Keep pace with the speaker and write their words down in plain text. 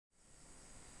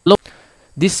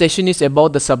This session is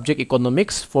about the subject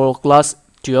economics for class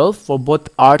 12 for both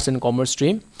arts and commerce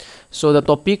stream. So the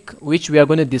topic which we are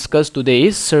going to discuss today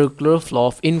is circular flow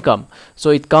of income. So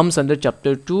it comes under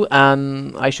chapter 2,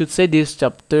 and I should say this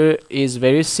chapter is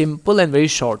very simple and very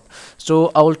short.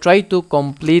 So I will try to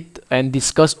complete and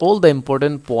discuss all the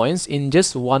important points in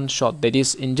just one shot, that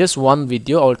is in just one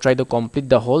video. I will try to complete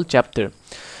the whole chapter.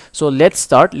 So let's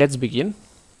begin.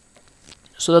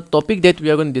 So the topic that we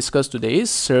are going to discuss today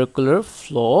is circular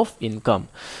flow of income.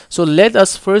 So let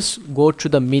us first go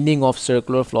through the meaning of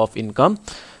circular flow of income.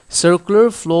 Circular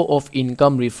flow of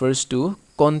income refers to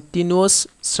continuous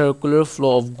circular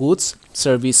flow of goods,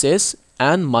 services,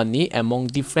 and money among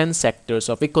different sectors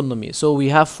of economy. So we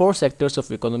have 4 sectors of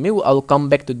economy. I will come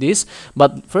back to this,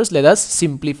 but first let us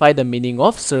simplify the meaning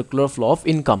of circular flow of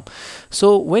income.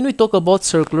 So when we talk about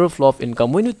circular flow of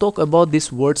income, when we talk about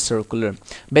this word circular,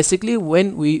 basically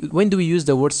when do we use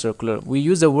the word circular? We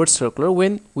use the word circular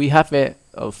when we have a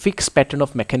fixed pattern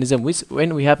of mechanism,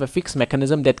 when we have a fixed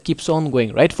mechanism that keeps on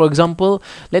going, right? For example,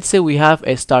 let's say we have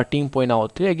a starting point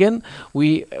out here. Again,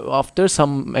 we after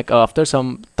some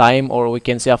time, or we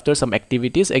can say after some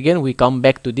activities, again we come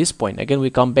back to this point,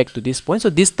 so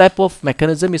this type of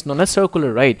mechanism is known as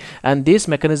circular, right? And this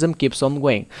mechanism keeps on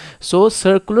going. So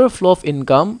circular flow of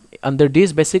income, under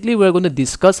this basically we are going to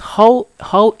discuss how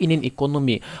in an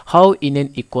economy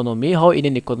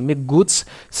goods,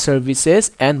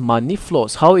 services, and money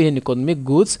flows. How in an economy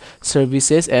goods,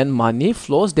 services, and money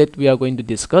flows, that we are going to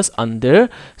discuss under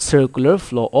circular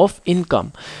flow of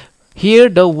income. Here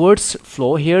the word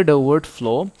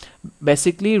flow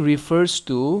basically refers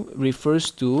to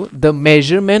the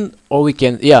measurement, or we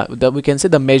can say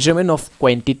the measurement of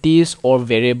quantities or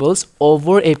variables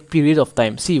over a period of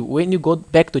time. See, when you go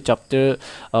back to chapter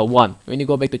 1,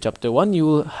 you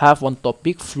will have one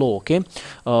topic, flow, okay?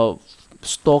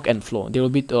 Stock and flow. There will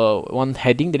be one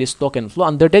heading, that is stock and flow.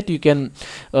 Under that you can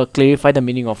clarify the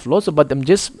meaning of flow. So but I'm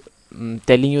just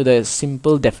telling you the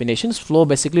simple definitions. Flow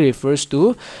basically refers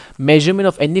to measurement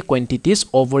of any quantities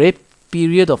over a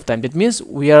period of time. That means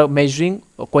we are measuring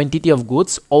a quantity of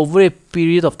goods over a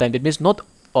period of time. That means not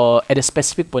at a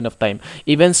specific point of time.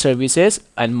 Even services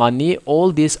and money,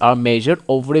 all these are measured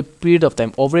over a period of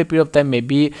time. Over a period of time,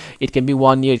 maybe it can be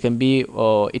 1 year, it can be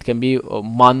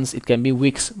months, it can be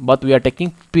weeks, but we are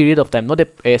taking period of time, not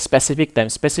a specific time.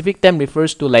 Specific time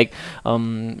refers to like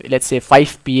let's say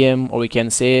 5 p.m. or we can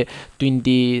say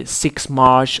 26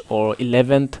 March or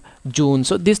 11th June.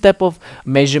 So this type of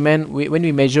measurement, when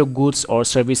we measure goods or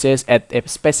services at a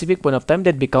specific point of time,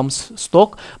 that becomes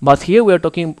stock. But here we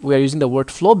are using the word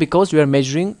flow because we are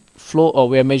measuring flow, or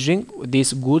we are measuring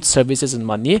these goods, services, and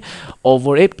money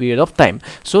over a period of time.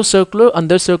 So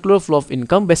under circular flow of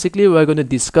income, basically we are going to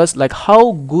discuss like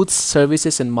how goods,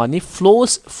 services, and money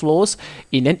flows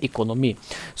in an economy.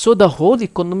 So the whole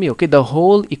economy, okay, the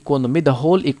whole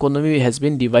economy has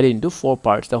been divided into 4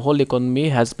 parts.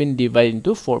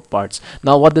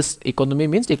 Now what does economy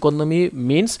means? Economy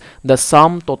means the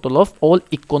sum total of all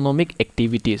economic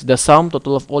activities. The sum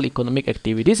total of all economic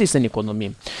activities is an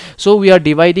economy. So we are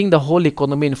dividing the whole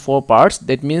economy in 4 parts.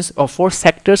 That means 4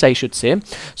 sectors, I should say.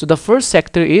 So the first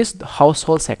sector is the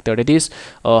household sector. That is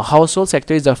household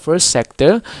sector is the first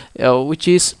sector, which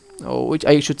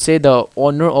I should say the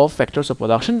owner of factors of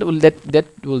production. That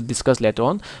we'll discuss later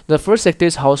on. The first sector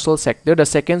is household sector. The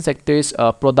second sector is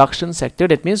production sector.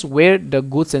 That means where the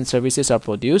goods and services are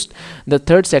produced. The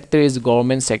third sector is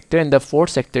government sector, and the fourth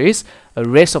sector is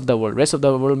rest of the world. Rest of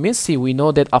the world means, see, we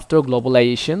know that after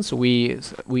globalizations we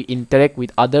interact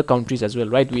with other countries as well,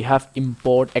 right? We have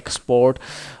import, export,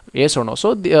 yes or no?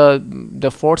 So the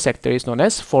fourth sector is known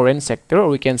as foreign sector, or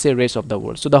we can say rest of the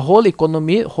world. So the whole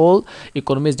economy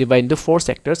is divided into 4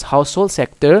 sectors: household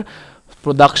sector,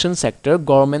 production sector,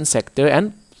 government sector,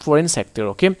 and foreign sector.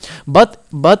 Okay, but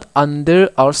under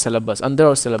our syllabus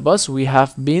we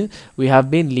have been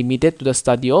limited to the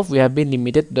study of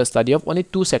only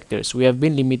 2 sectors.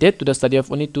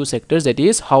 That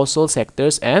is household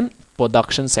sectors and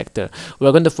production sector. We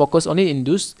are going to focus only in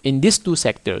these 2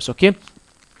 sectors. Okay,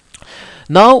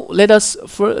 now let us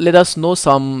know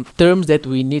some terms that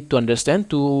we need to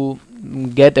understand to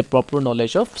get a proper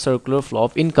knowledge of circular flow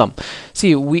of income.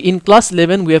 See, in class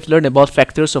 11 we have learned about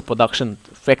factors of production.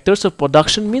 factors of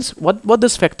production means, what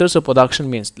does factors of production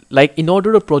means? Like, in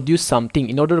order to produce something,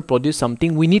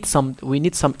 we need some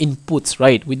inputs,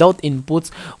 right? Without inputs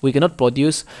we cannot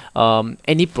produce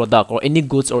any product or any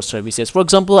goods or services. For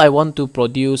example, I want to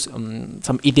produce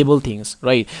some eatable things,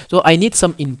 right? So I need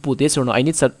some input, yes or no? I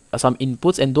need some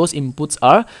inputs, and those inputs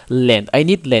are land. I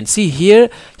need land. See here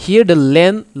the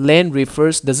land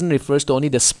doesn't refers to only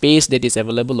the space that is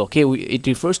available, okay? It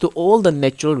refers to all the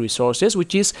natural resources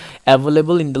which is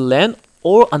available in the land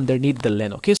or underneath the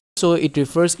land, okay? So it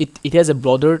refers, it has a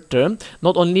broader term,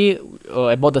 not only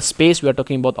about the space we are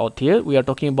talking about out here. We are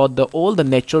talking about all the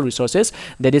natural resources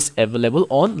that is available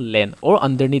on land or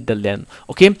underneath the land,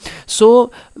 okay?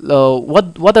 So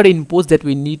what are the inputs that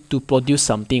we need to produce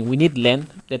something? We need land,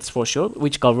 that's for sure,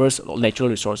 which covers natural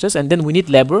resources, and then we need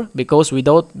labor, because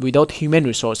without human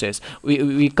resources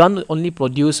we can't only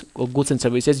produce goods and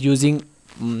services using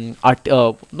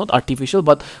not artificial,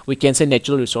 but we can say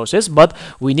natural resources, but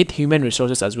we need human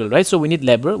resources as well, right? So we need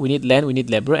labor, we need land, we need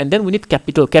labor, and then we need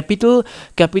capital.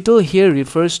 Capital here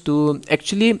refers to,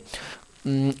 actually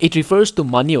it refers to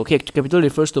money, okay? Capital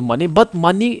refers to money, but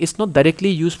money is not directly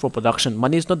used for production.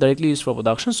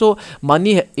 So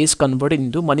money is converted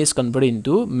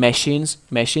into machines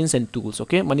and tools,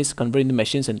 okay? Money is converted into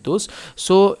machines and tools.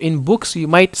 So in books you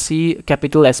might see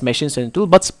capital as machines and tools,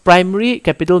 but primary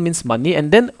capital means money,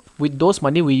 and then with those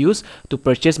money we use to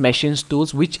purchase machines,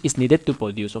 tools which is needed to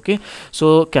produce, okay?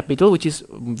 So capital, which is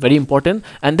very important.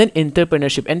 And then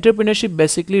entrepreneurship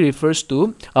basically refers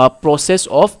to process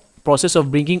of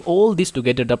bringing all this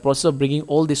together.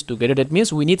 That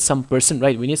means we need some person,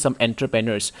 right? We need some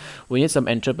entrepreneurs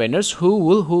who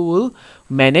will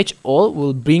manage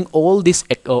will bring all these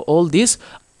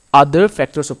other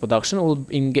factors of production, will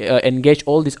engage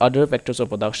all these other factors of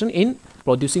production in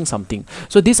producing something.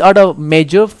 So these are the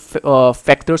major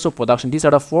factors of production. These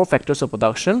are the 4 factors of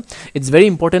production. It's very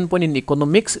important point in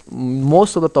economics.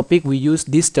 Most of the topic we use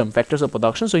this term, factors of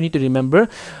production. So you need to remember,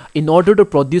 in order to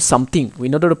produce something we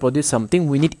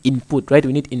need input, right?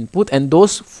 We need input, and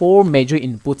those 4 major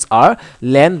inputs are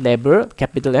land, labor,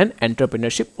 capital, and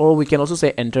entrepreneurship, or we can also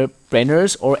say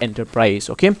entrepreneurs or enterprise,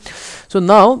 okay? So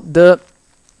now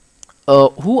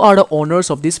who are the owners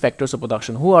of these factors of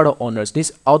production? Who are the owners?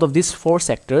 Out of these four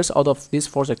sectors, who are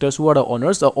the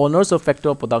owners? The owners of factor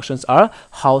of productions are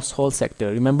household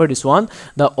sector. Remember this one.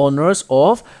 The owners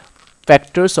of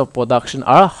factors of production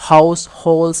are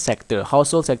household sector.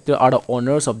 Household sector are the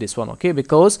owners of this one, okay?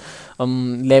 Because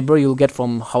labor you'll get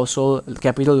from household,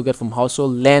 capital you get from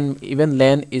household, even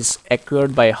land is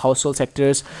acquired by household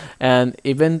sectors, and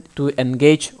even to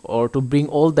engage or to bring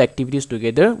all the activities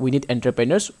together we need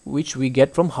entrepreneurs, which we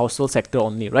get from household sector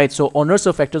only, right? So owners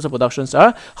of factors of productions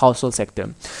are household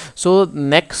sector. So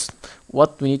next,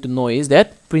 what we need to know is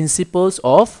that principles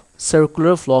of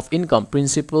circular flow of income.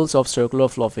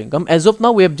 As of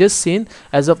now we have just seen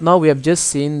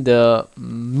the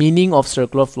meaning of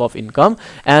circular flow of income,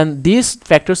 and these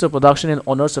factors of production and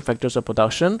owners of factors of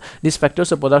production, these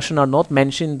factors of production are not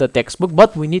mentioned in the textbook,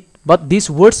 but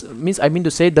these words means, I mean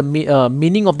to say, the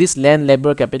meaning of this land,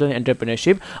 labor, capital, and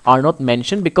entrepreneurship are not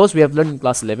mentioned, because we have learned in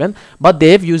class 11, but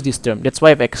they have used this term. That's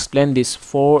why I've explained this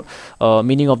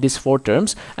meaning of these 4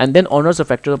 terms. And then owners of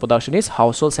factors of production is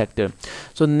household sector.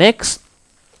 So next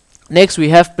we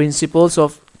have principles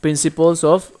of circular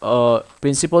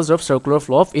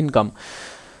flow of income.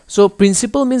 So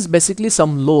principle means basically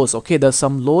some laws, okay? There's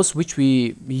some laws which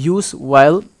we use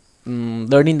while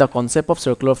learning the concept of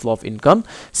circular flow of income.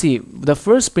 See, the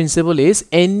first principle is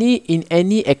in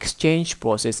any exchange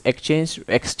process.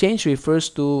 Exchange refers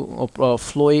to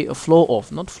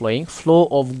flow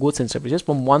of goods and services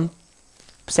from one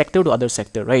sector to other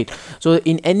sector, right? So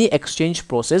in any exchange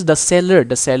process, the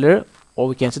seller, or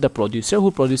we can say the producer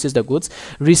who produces the goods,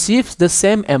 receives the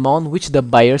same amount which the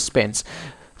buyer spends.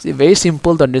 See, very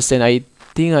simple to understand. I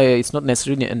think it's not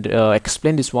necessary to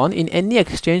explain this one. In any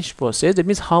exchange process, that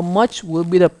means how much will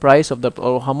be the price of the,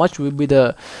 or how much will be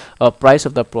the price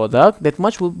of the product, that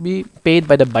much will be paid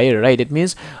by the buyer, right? It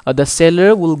means the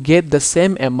seller will get the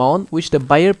same amount which the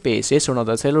buyer pays. Yes or no?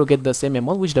 The seller will get the same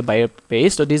amount which the buyer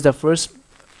pays. So this is the first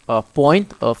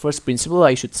first principle,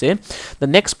 I should say. The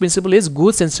next principle is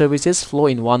goods and services flow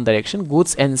in one direction.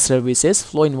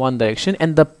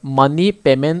 And the money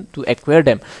payment to acquire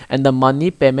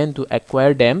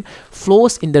them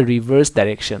flows in the reverse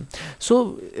direction.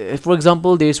 So for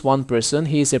example, there is one person,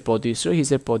 he is a producer,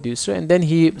 and then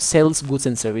he sells goods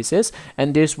and services,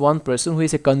 and there's one person who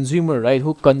is a consumer, right,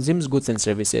 who consumes goods and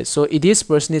services. So this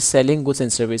person is selling goods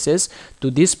and services to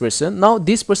this person. Now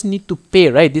this person need to pay,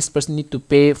 right? This person need to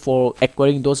pay pay for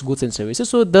acquiring those goods and services.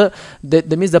 So that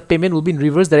means the payment will be in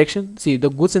reverse direction. See, the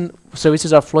goods and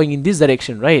services are flowing in this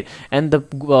direction, right? And the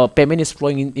payment is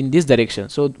flowing in this direction.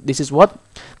 So this is what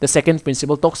the second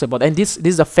principle talks about, and this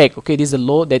is a fact. Okay, this is a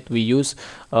law that we use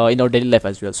in our daily life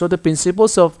as well. So the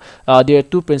principles of there are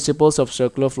two principles of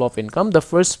circular flow of income. The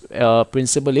first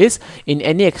principle is, in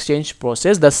any exchange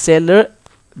process, the seller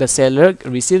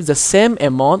receives the same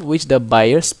amount which the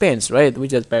buyer spends, right?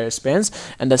 Which the buyer spends.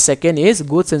 And the second is,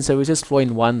 goods and services flow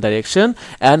in one direction,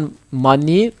 and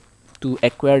money to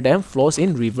acquire them flows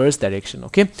in reverse direction.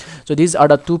 Okay, so these are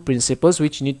the two principles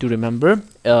which you need to remember.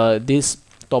 These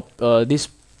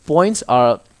points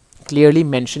are clearly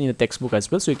mentioned in the textbook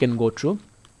as well, so you can go through.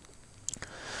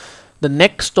 The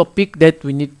next topic that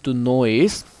we need to know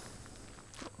is,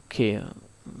 okay,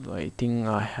 I think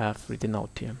I have written out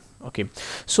here. Okay,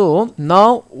 so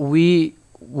now we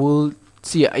will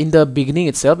see in the beginning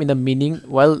itself, in the meaning,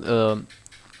 while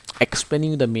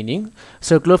explaining the meaning,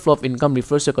 circular flow of income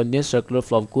refers to a continuous circular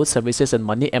flow of goods, services, and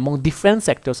money among different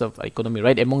sectors of economy,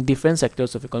 right? Among different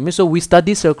sectors of economy. So we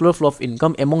study circular flow of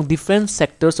income among different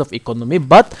sectors of economy,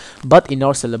 but in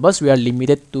our syllabus we are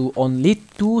limited to only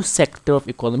two sectors of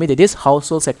economy, that is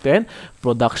household sector and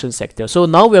production sector. So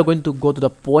now we are going to go to the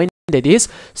point, that is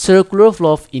circular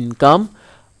flow of income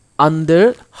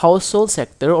under household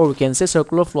sector, or we can say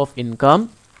circular flow of income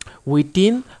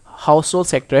within household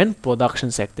sector and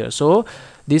production sector. So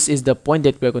this is the point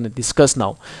that we are going to discuss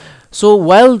now. So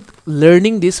while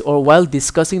learning this, or while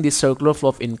discussing this circular flow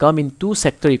of income in two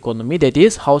sector economy, that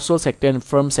is household sector and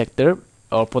firm sector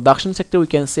or production sector, we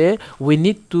can say we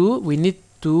need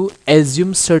to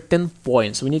assume certain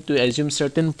points. We need to assume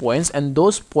certain points, and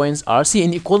those points are, see,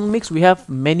 in economics we have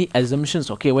many assumptions.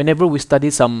 Okay, whenever we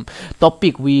study some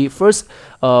topic, we first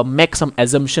make some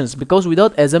assumptions, because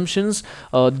without assumptions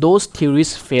those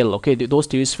theories fail. Okay, those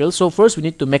theories fail. So first we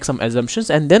need to make some assumptions,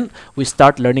 and then we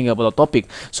start learning about the topic.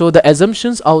 So the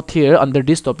assumptions out here under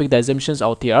this topic, the assumptions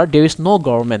out here are, there is no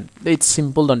government. It's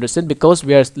simple to understand, because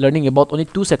we are learning about only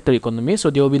two sector economy, so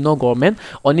there will be no government,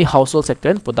 only household sector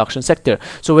and production sector.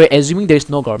 So we're assuming there is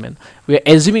no government. We're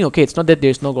assuming, okay, it's not that there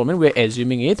is no government, we're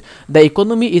assuming it. The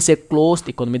economy is a closed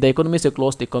economy. The economy is a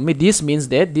closed economy. This means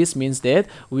that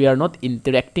we are not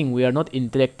interacting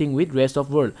with rest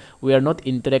of world. We are not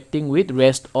interacting with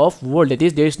rest of world. That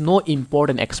is, there is no import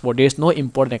and export. There is no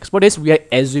import and export. Yes, we are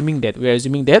assuming that.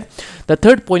 The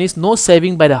third point is no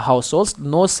saving by the households.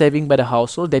 No saving by the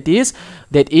household. That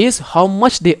is how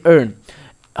much they earn.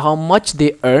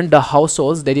 The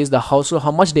households, that is the household,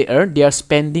 how much they earn, they are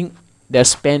spending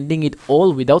it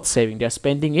all without saving. They are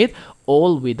spending it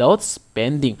all without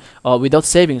spending, without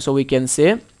saving. So we can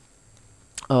say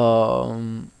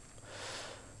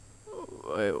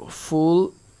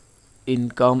full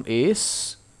income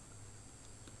is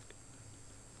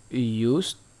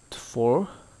used for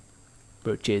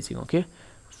purchasing. Okay,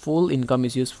 full income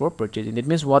is used for purchasing. That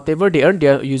means whatever they earn, they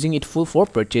are using it full for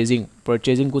purchasing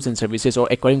goods and services, or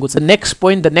acquiring goods. The next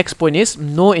point is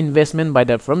no investment by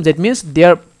the firm. That means they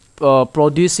are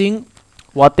producing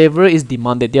whatever is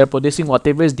demanded.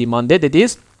 That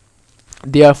is,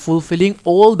 they are fulfilling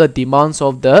all the demands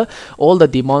of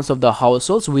the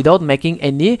households without making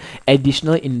any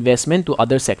additional investment to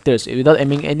other sectors, without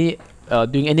doing any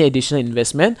additional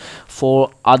investment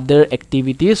for other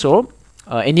activities or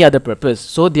any other purpose.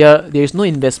 So there is no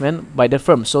investment by the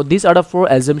firm. So these are the four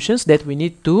assumptions that we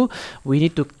need to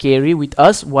carry with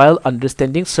us while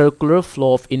understanding circular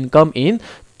flow of income in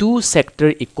two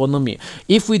sector economy.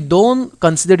 If we don't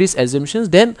consider these assumptions,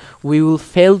 then we will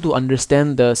fail to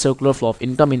understand the circular flow of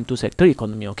income in two sector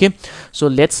economy. Okay, so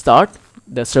let's start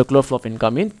the circular flow of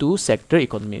income in two sector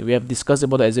economy. We have discussed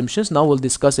about the assumptions. Now we'll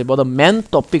discuss about the main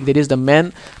topic, that is the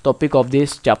main topic of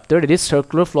this chapter, that is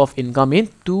circular flow of income in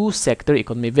two sector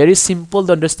economy. Very simple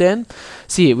to understand.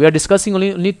 See, we are discussing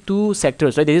only two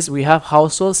sectors, right? That is, we have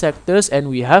household sectors and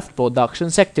we have production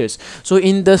sectors. So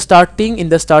in the starting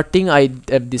I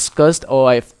have discussed, or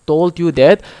I've told you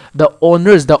that the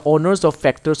owners of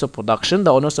factors of production,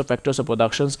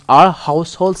 are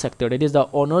household sector. That is, the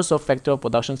owners of factor of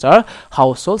productions are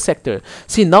household sector.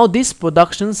 See, now this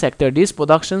production sector,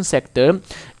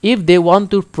 if they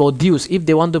want to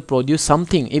produce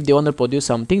something,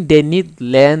 they need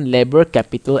land, labor,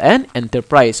 capital, and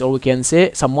enterprise, or we can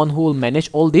say someone who will manage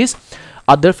all these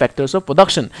other factors of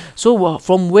production. So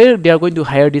from where they are going to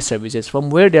hire these services?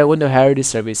 They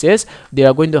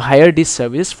are going to hire these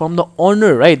services from the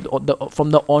owner, right?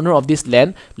 From the owner of this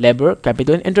land, labor,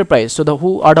 capital, and enterprise. So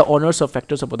who are the owners of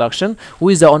factors of production? Who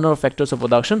is the owner of factors of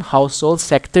production? Household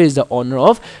sector is the owner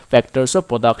of factors of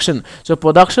production. So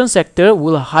production sector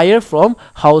will hire from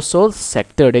household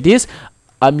sector. That is,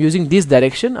 I'm using this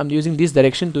direction. I'm using this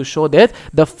direction to show that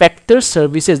the factor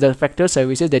services,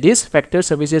 that is factor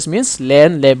services means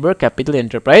land, labor, capital,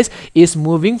 enterprise, is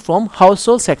moving from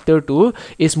household sector to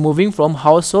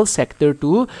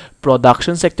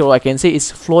production sector. Or I can say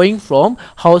it's flowing from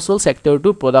household sector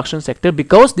to production sector,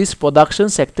 because this production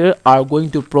sector are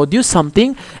going to produce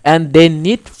something and they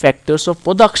need factors of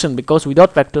production, because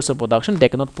without factors of production they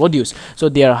cannot produce. So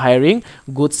they are hiring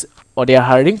goods, or they are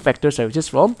hiring factor services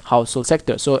from household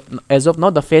sector. So as of now,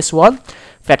 the phase 1,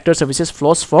 factor services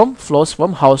flows from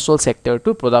household sector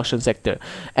to production sector,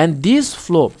 and this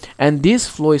flow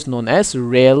is known as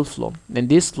rail flow.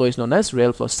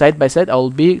 Side by side I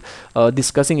will be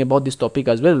discussing about this topic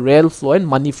as well: rail flow and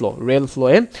money flow.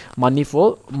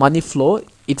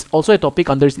 It's also a topic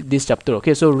under this chapter.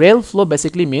 Okay, so rail flow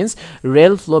basically means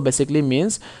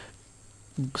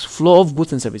flow of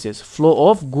goods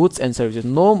and services.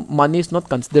 No, money is not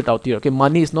considered out here. Okay,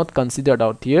 money is not considered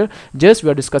out here, just we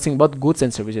are discussing about goods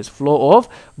and services. Flow of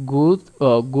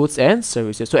goods and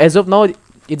services. So as of now,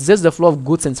 it's just the flow of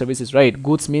goods and services, right?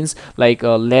 Goods means like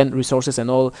land, resources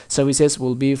and all. Services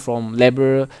will be from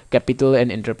labor, capital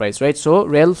and enterprise, right? So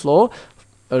rail flow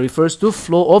refers to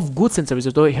flow of goods and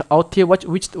services. So out here,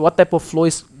 what type of flow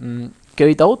is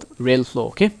carried out? Rail flow.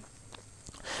 Okay.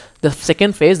 The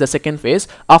second phase,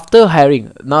 after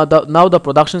hiring, now the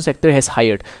production sector has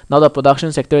hired.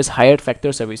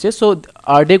 Factor services. So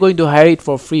are they going to hire it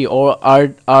for free, or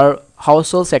are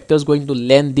household sectors going to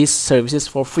lend these services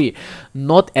for free?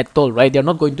 Not at all, right? They are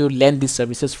not going to lend these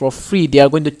services for free. They are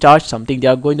going to charge something. They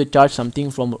are going to charge something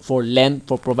for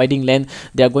providing land.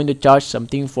 They are going to charge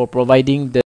something for providing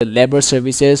the labor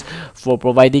services, for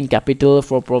providing capital,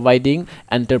 for providing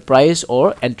enterprise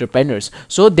or entrepreneurs.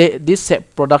 So this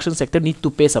production sector need to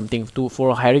pay something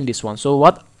for hiring this one. So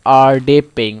what are they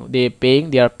paying? They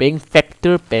are paying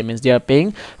factor payments. That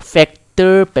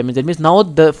means now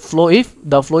the flow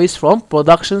is from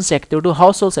production sector to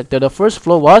household sector. The first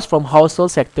flow was from household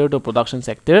sector to production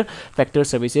sector, factor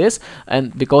services,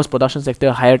 and because production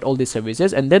sector hired all these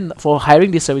services, and then for hiring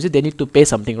these services they need to pay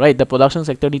something, right? The production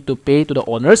sector need to pay to the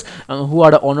owners. Who are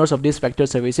the owners of these factor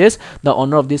services? The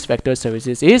owner of these factor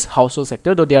services is household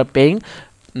sector, though they are paying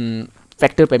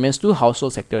factor payments to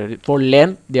household sector. For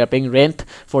land they are paying rent,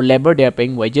 for labor they are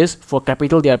paying wages, for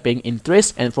capital they are paying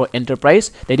interest, and for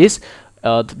enterprise, that is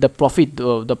the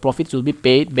profits will be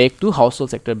paid back to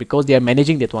household sector, because they are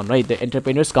managing that one, right? The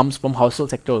entrepreneurs comes from household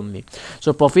sector only,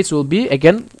 so profits will be,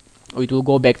 again, it will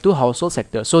go back to household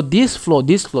sector. So this flow,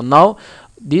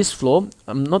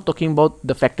 I'm not talking about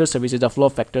the factor services, the flow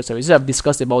of factor services. I've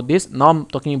discussed about this. Now I'm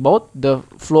talking about the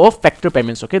flow of factor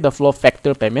payments. Okay, the flow of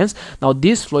factor payments. Now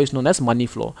this flow is known as money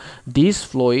flow. So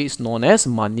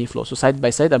side by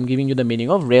side, I'm giving you the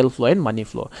meaning of rail flow and money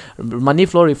flow. Money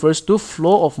flow refers to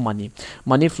flow of money.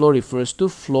 That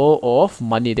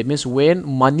means when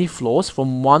money flows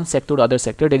from one sector to other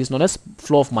sector, that is known as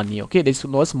flow of money. Okay, that is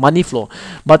known as money flow.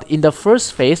 But in the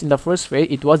first phase,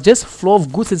 it was just flow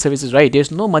of goods and services, right?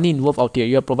 There's no money involved out here.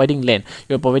 You are providing land,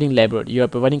 you are providing labor, you are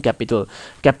providing capital.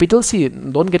 See,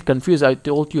 don't get confused. I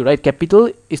told you, right? Capital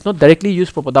is not directly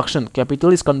used for production.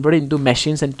 Capital is converted into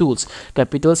machines and tools.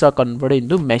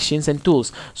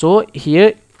 So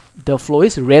here the flow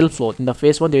is rail flow. In the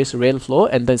phase 1 there is rail flow,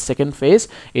 and the second phase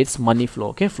it's money flow.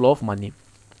 Okay, flow of money.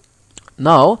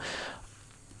 Now,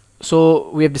 so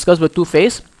we have discussed about two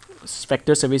phase.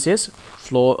 Factor services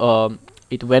flow,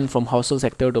 it went from household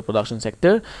sector to production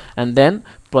sector, and then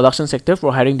production sector,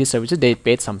 for hiring these services they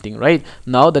paid something, right?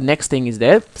 Now the next thing is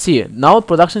that, see, now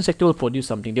production sector will produce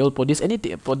something. They will produce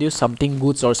anything, produce something,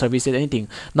 goods or services, anything.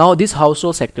 Now these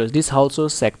household sectors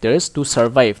to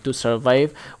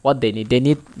survive, what they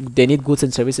need goods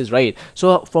and services, right?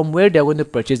 So from where they are going to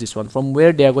purchase this one, from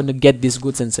where they are going to get these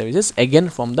goods and services? Again,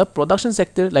 from the production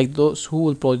sector, like those who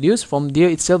will produce, from there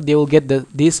itself they will get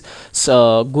these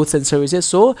goods and services.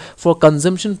 So for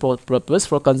consumption purpose,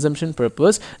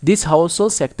 this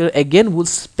household sector again will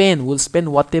spend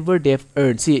whatever they have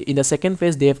earned. See, in the second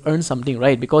phase they have earned something,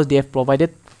 right? Because they have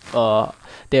provided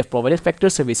factor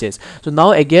services. So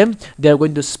now again they are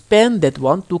going to spend that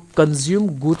one to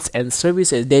consume goods and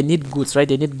services. They need goods, right?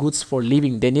 They need goods for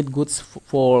living. They need goods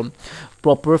for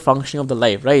proper functioning of the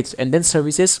life, right? And then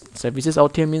services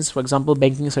out here means, for example,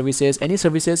 banking services, any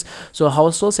services. So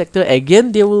household sector,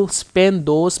 again they will spend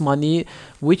those money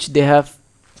which they have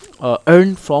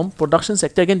earned from production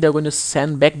sector. Again they are going to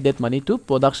send back that money to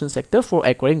production sector for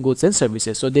acquiring goods and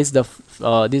services. So this is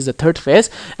the third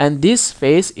phase, and this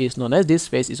phase is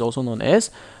also known as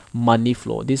money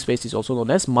flow. This phase is also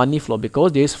known as money flow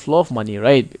because there is flow of money,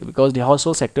 right? Because the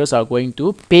household sectors are going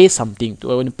to pay something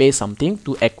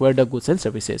to acquire the goods and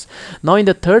services. Now in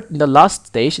the last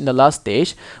stage,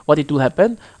 what it will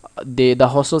happen, the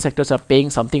household sectors are paying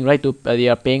something, right? They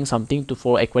are paying something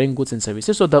for acquiring goods and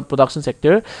services. So the production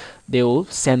sector, they will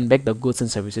send back the goods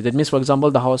and services. That means, for example,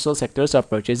 the household sectors are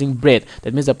purchasing bread.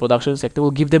 That means the production sector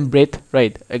will give them bread,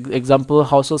 right? Example,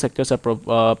 household sectors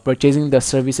are purchasing the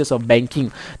services of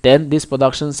banking. Then this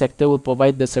production sector will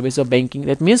provide the service of banking.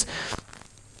 That means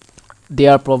they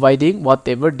are providing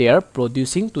whatever they are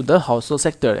producing to the household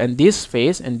sector. And this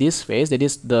phase, that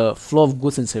is the flow of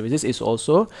goods and services, is real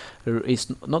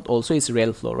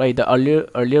flow, right? The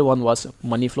earlier one was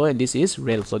money flow, and this is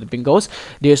real flow, because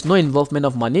there is no involvement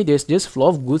of money. There's just flow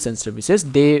of goods and services.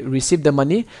 They receive the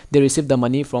money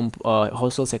from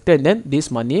household sector, and then this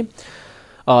money,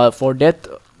 for that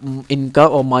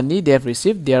income or money they have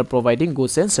received, they are providing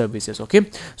goods and services. Okay,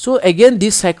 so again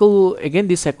this cycle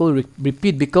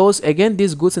repeat, because again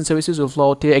these goods and services will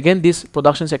flow out here. Again this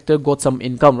production sector got some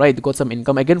income, right?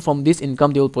 Again from this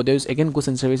income they will produce again goods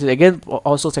and services. Again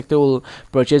household sector will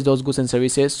purchase those goods and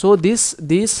services. So this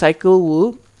cycle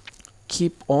will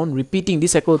keep on repeating.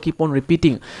 This cycle will keep on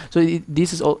repeating. So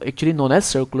this is all actually known as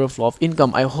circular flow of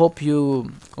income. I hope you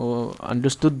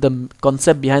understood the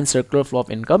concept behind circular flow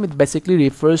of income. It basically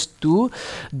refers to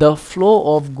the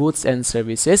flow of goods and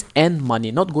services and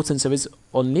money, not goods and services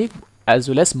only, as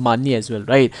well as money as well,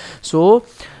 right? So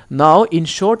now in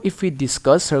short, if we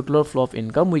discuss circular flow of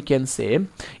income, we can say,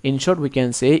 in short,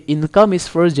 income is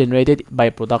first generated by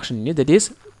production unit. That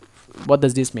is, what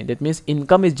does this mean? That means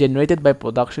income is generated by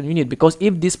production unit, because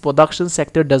if this production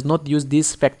sector does not use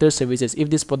these factor services, that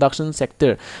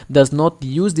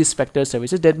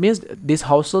means this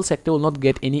household sector will not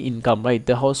get any income, right?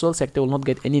 The household sector will not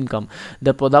get any income.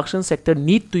 The production sector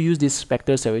need to use these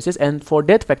factor services, and for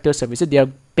that factor services they are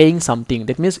paying something.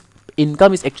 That means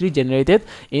income is actually generated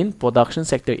in production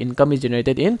sector.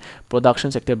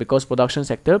 Because production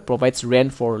sector provides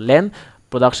rent for land.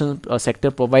 Production sector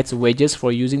provides wages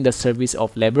for using the service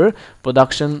of labor.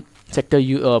 Production sector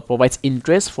provides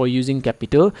interest for using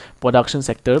capital. Production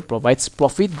sector provides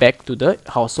profit back to the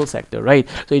household sector, right?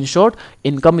 So in short,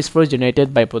 income is first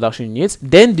generated by production units,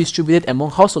 then distributed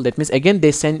among household. That means again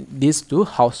they send this to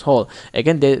household.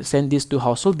 Because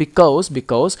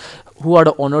who are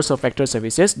the owners of factor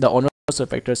services? The owners of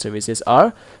factor services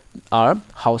are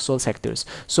household sectors.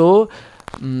 So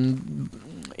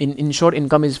in short,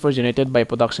 income is first generated by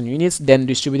production units, then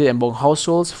distributed among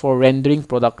households for rendering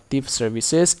productive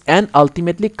services, and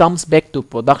ultimately comes back to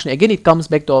production. Again, it comes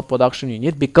back to our production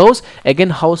unit, because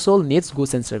again household needs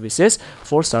goods and services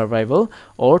for survival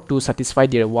or to satisfy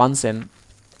their wants and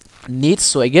needs.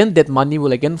 So again that money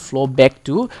will again flow back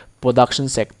to production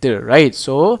sector, right?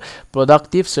 So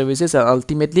productive services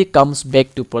ultimately comes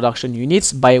back to production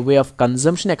units by way of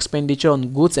consumption expenditure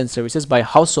on goods and services by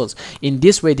households. In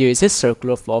this way there is a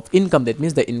circular flow of income. That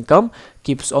means the income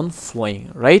keeps on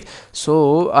flowing, right?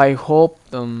 So I hope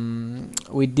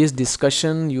with this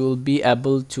discussion you will be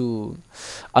able to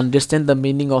understand the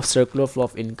meaning of circular flow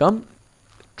of income.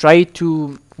 Try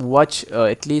to watch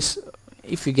at least,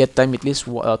 if you get time, at least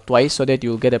twice, so that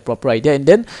you'll get a proper idea. And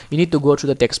then you need to go through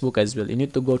the textbook as well.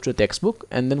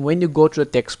 And then when you go through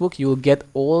the textbook, you will get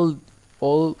all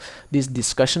this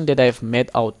discussion that I've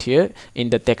made out here in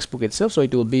the textbook itself. So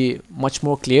it will be much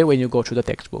more clear when you go through the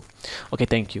textbook. Okay,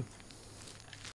 thank you.